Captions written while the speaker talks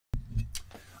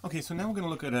Okay, so now we're going to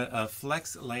look at a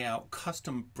FlexLayout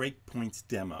custom breakpoints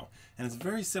demo. And it's a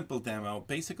very simple demo.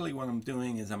 Basically what I'm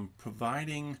doing is I'm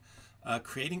providing,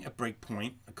 creating a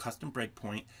breakpoint, a custom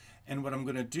breakpoint. And what I'm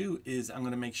going to do is I'm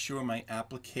going to make sure my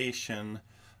application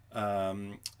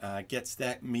gets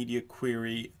that media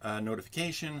query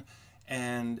notification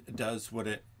and does what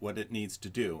it needs to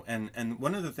do. And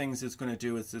one of the things it's going to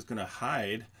do is it's going to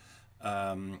hide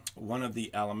one of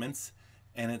the elements,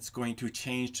 and it's going to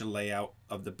change the layout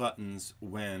of the buttons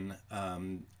when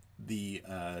the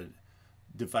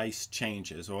device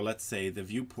changes, or let's say the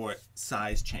viewport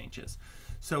size changes.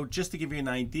 So just to give you an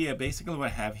idea, basically what I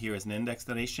have here is an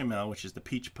index.html, which is the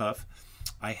peach puff.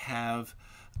 I have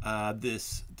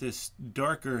this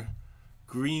darker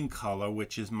green color,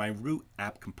 which is my root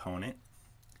app component.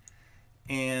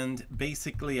 And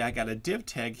basically I got a div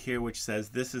tag here which says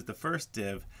this is the first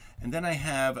div, and then I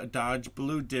have a Dodge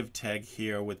blue div tag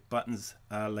here with buttons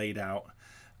laid out.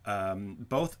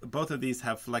 Both of these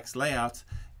have flex layouts,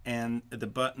 and the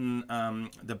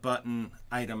button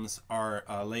items are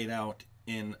laid out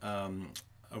in a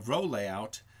row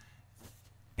layout.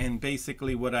 And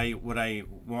basically what I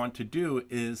want to do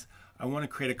is I want to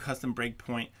create a custom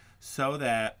breakpoint so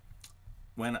that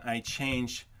when I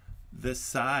change the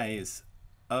size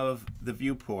of the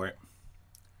viewport,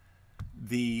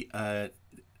 the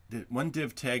one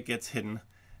div tag gets hidden,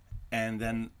 and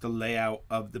then the layout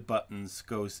of the buttons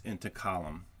goes into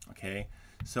column. Okay,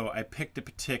 so I picked a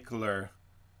particular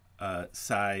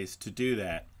size to do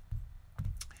that,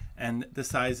 and the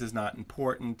size is not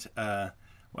important.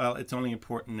 Well, it's only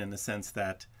important in the sense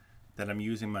that I'm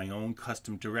using my own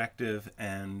custom directive,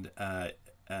 and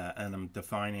I'm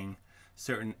defining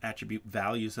certain attribute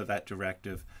values of that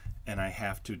directive, and I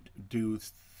have to do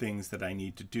things that I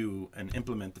need to do and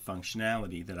implement the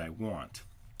functionality that I want.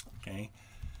 Okay,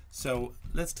 so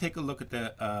let's take a look at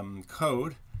the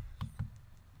code.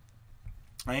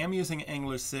 I am using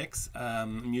Angular 6.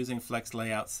 I'm using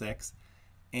FlexLayout 6,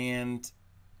 and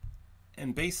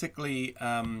basically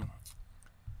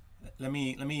let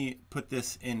me put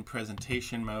this in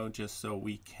presentation mode just so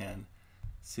we can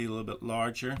see a little bit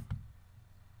larger.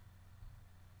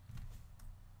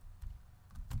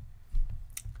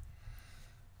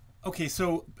 Okay,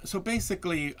 so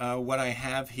basically what I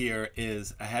have here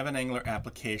is I have an Angular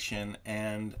application,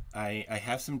 and I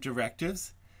have some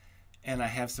directives, and I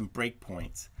have some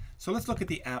breakpoints. So let's look at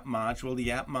the app module.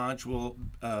 The app module,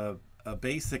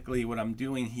 basically what I'm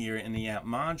doing here in the app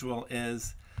module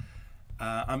is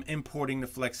I'm importing the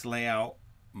FlexLayout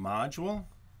module.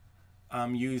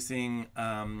 I'm using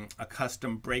a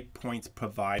custom breakpoints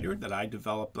provider that I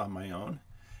developed on my own.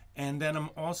 And then I'm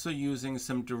also using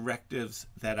some directives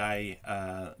that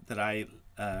I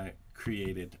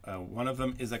created. One of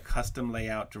them is a custom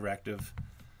layout directive,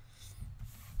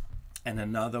 and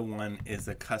another one is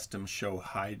a custom show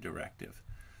hide directive.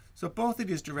 So both of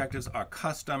these directives are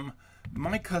custom.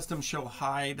 My custom show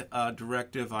hide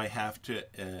directive, I have to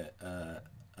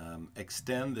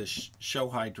extend the show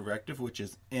hide directive, which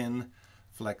is in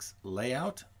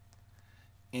FlexLayout,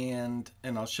 and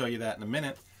I'll show you that in a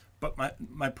minute. But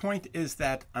my point is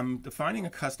that I'm defining a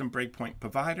custom breakpoint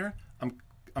provider.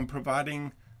 I'm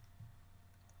providing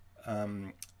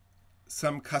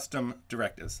some custom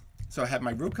directives. So I have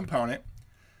my root component,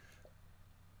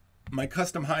 my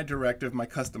custom hide directive, my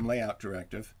custom layout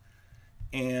directive,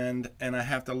 and I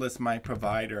have to list my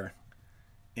provider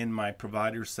in my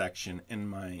provider section in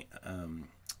my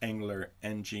Angular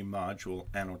ng module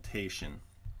annotation.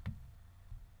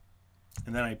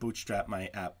 And then I bootstrap my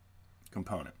app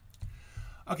component.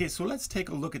 Okay, so let's take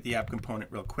a look at the app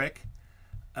component real quick.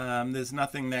 There's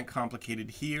nothing that complicated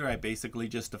here. I basically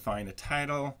just define a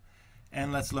title,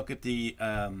 and let's look at the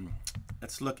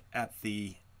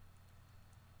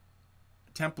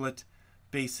template.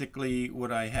 Basically,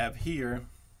 what I have here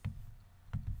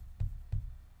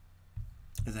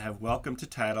is I have welcome to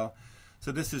title.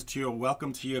 So this is to your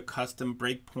welcome to your custom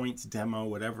breakpoints demo,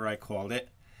 whatever I called it,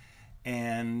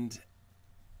 and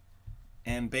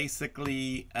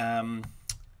basically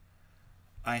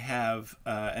I have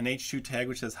an h2 tag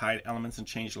which says hide elements and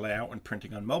change layout when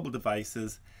printing on mobile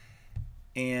devices,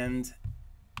 and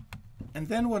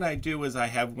then what I do is I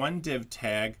have one div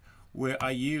tag where I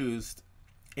used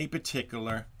a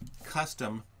particular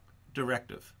custom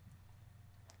directive,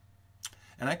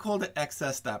 and I called it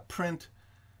xs.print,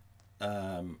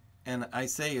 and I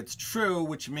say it's true,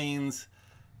 which means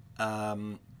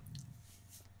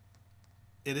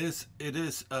it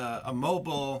is a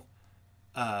mobile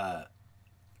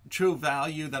true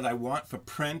value that I want for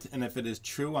print, and if it is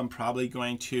true, I'm probably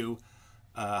going to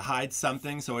hide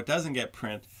something so it doesn't get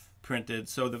print. printed.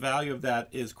 So the value of that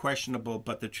is questionable,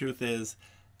 but the truth is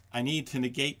I need to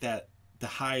negate that to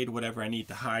hide whatever I need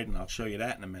to hide, and I'll show you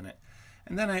that in a minute.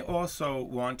 And then I also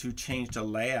want to change the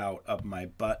layout of my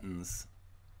buttons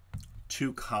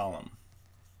to column.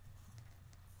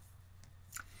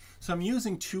 So I'm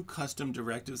using two custom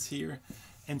directives here,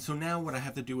 and so now what I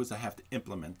have to do is I have to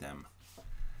implement them.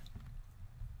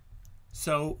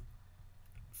 So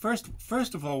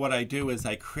first of all, what I do is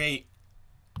I create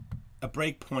a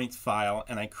breakpoints file,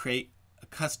 and I create a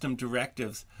custom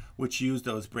directives which use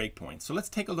those breakpoints. So let's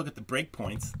take a look at the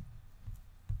breakpoints.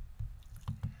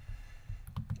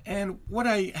 And what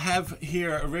I have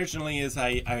here originally is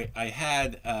I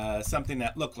had something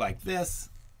that looked like this,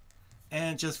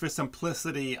 and just for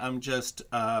simplicity, I'm just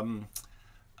going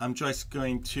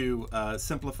to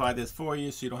simplify this for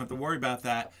you so you don't have to worry about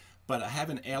that. But I have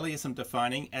an alias I'm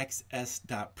defining,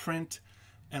 xs.print,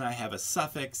 and I have a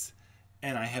suffix,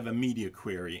 and I have a media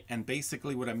query. And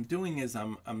basically what I'm doing is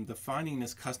I'm defining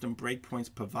this custom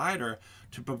breakpoints provider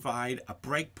to provide a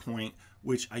breakpoint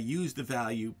which I use the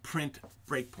value print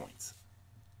breakpoints.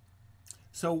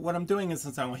 So what I'm doing is,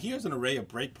 well, here's an array of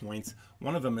breakpoints.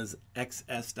 One of them is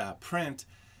xs.print,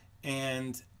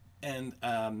 and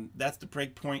that's the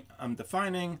breakpoint I'm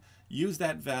defining. Use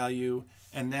that value,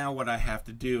 and now what I have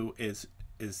to do is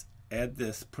add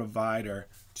this provider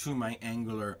to my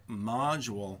Angular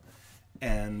module,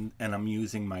 and I'm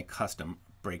using my custom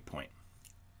breakpoint.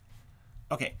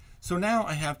 Okay, so now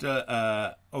I have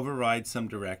to override some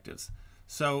directives.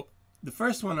 So the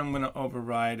first one I'm going to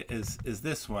override is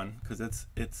this one, because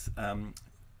it's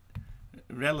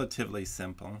relatively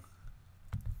simple.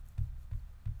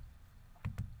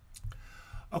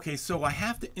 Okay, so I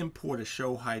have to import a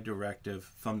show hide directive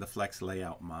from the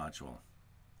FlexLayout module.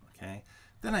 Okay,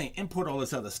 then I import all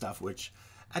this other stuff, which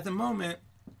at the moment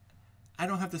I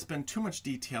don't have to spend too much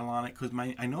detail on it, because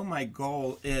I know my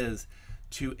goal is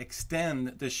to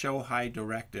extend the show hide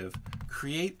directive,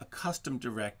 create a custom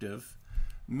directive,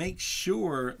 make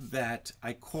sure that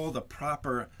I call the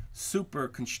proper super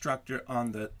constructor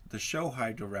on the show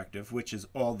hide directive, which is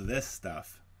all this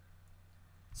stuff.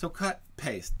 So cut,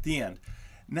 paste, the end.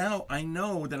 Now I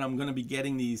know that I'm going to be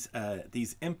getting these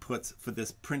inputs for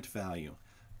this print value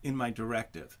in my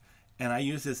directive, and I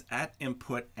use this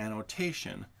 @input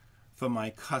annotation for my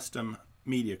custom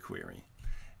media query.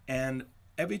 And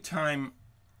every time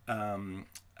I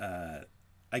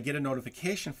get a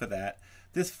notification for that,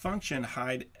 this function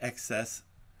hide excess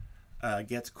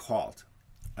gets called.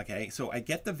 Okay, so I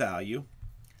get the value,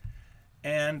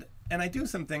 and I do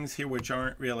some things here which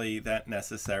aren't really that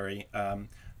necessary.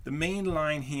 The main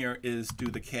line here is do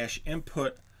the cache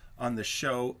input on the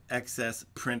show excess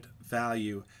print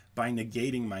value by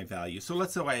negating my value. So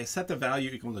let's say I set the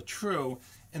value equal to true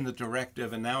in the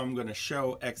directive, and now I'm going to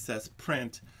show excess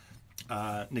print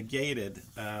negated,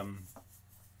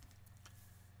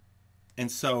 and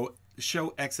so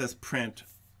show excess print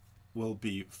will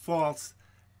be false,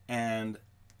 and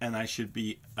I should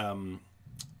be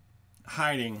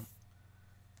hiding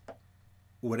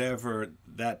whatever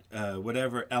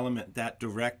element that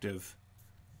directive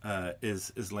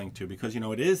is linked to, because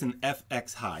it is an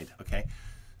fx hide. Okay,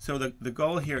 so the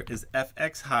goal here is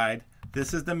fx hide.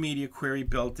 This is the media query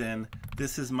built in.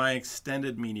 This is my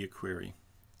extended media query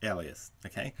alias.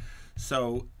 Okay,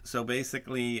 so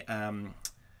basically and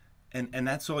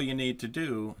that's all you need to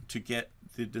do to get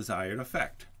the desired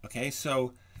effect. Okay,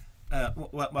 so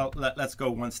let's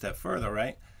go one step further,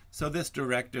 right? So this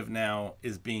directive now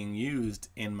is being used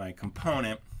in my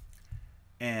component,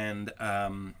 and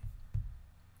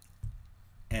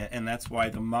that's why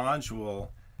the module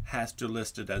has to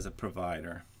list it as a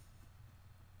provider.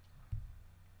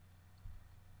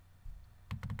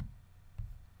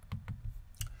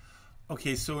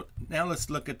 Okay, so now let's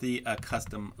look at the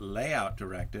custom layout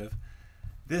directive.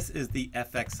 This is the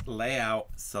FlexLayout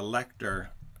selector,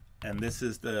 and this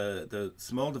is the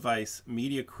small device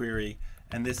media query,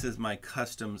 and this is my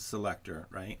custom selector,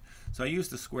 right? So I use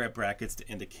the square brackets to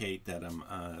indicate that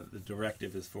the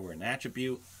directive is for an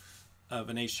attribute of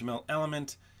an HTML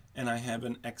element, and I have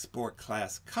an export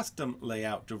class custom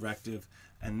layout directive,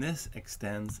 and this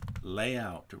extends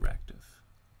layout directive.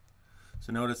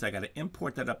 So notice I got to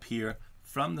import that up here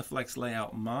from the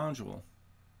FlexLayout module,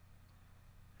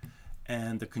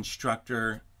 and the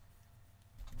constructor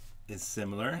is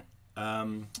similar,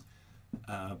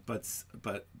 but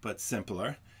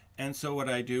simpler. And so what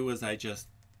I do is I just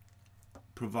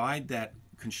provide that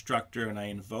constructor, and I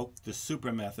invoke the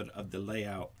super method of the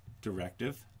layout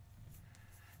directive.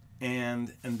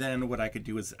 And then what I could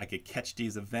do is I could catch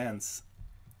these events,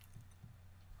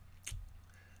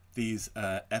 these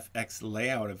FX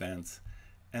layout events,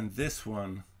 And this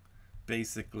one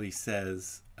basically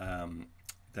says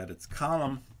that it's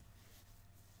column.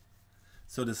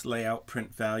 So this layout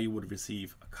print value would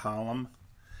receive a column,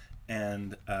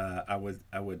 and I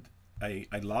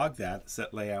log that,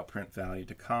 set layout print value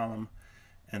to column,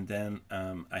 and then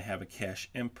I have a cache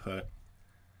input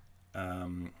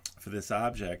for this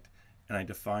object, and I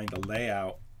define the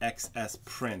layout XS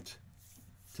print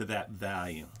to that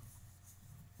value.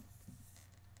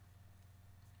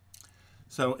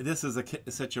 So this is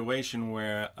a situation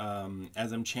where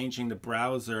as I'm changing the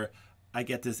browser, I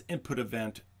get this input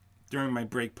event during my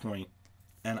breakpoint,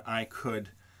 and I could,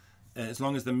 as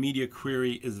long as the media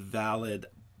query is valid,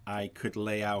 I could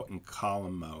lay out in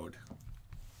column mode.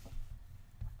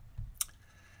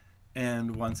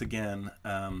 And once again,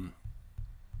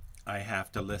 I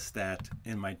have to list that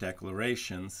in my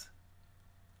declarations.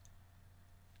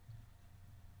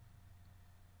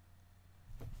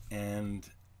 And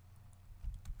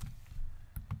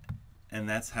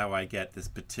that's how I get this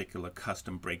particular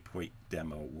custom breakpoint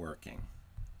demo working.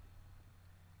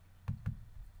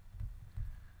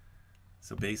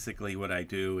 So basically what I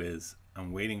do is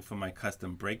I'm waiting for my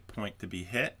custom breakpoint to be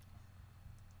hit.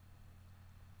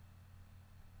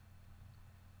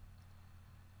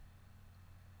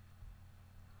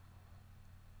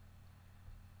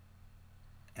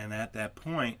 And at that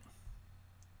point,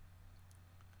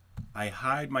 I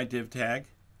hide my div tag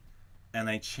and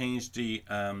I change the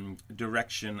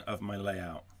direction of my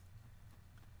layout.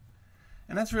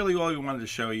 And that's really all we wanted to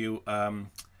show you.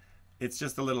 It's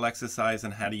just a little exercise on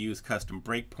how to use custom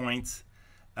breakpoints.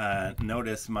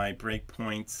 Notice my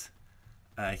breakpoints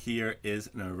here is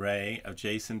an array of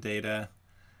JSON data,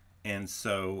 and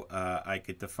so I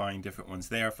could define different ones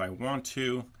there if I want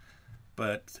to,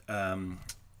 but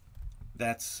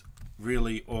that's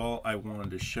really all I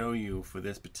wanted to show you for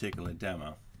this particular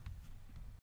demo.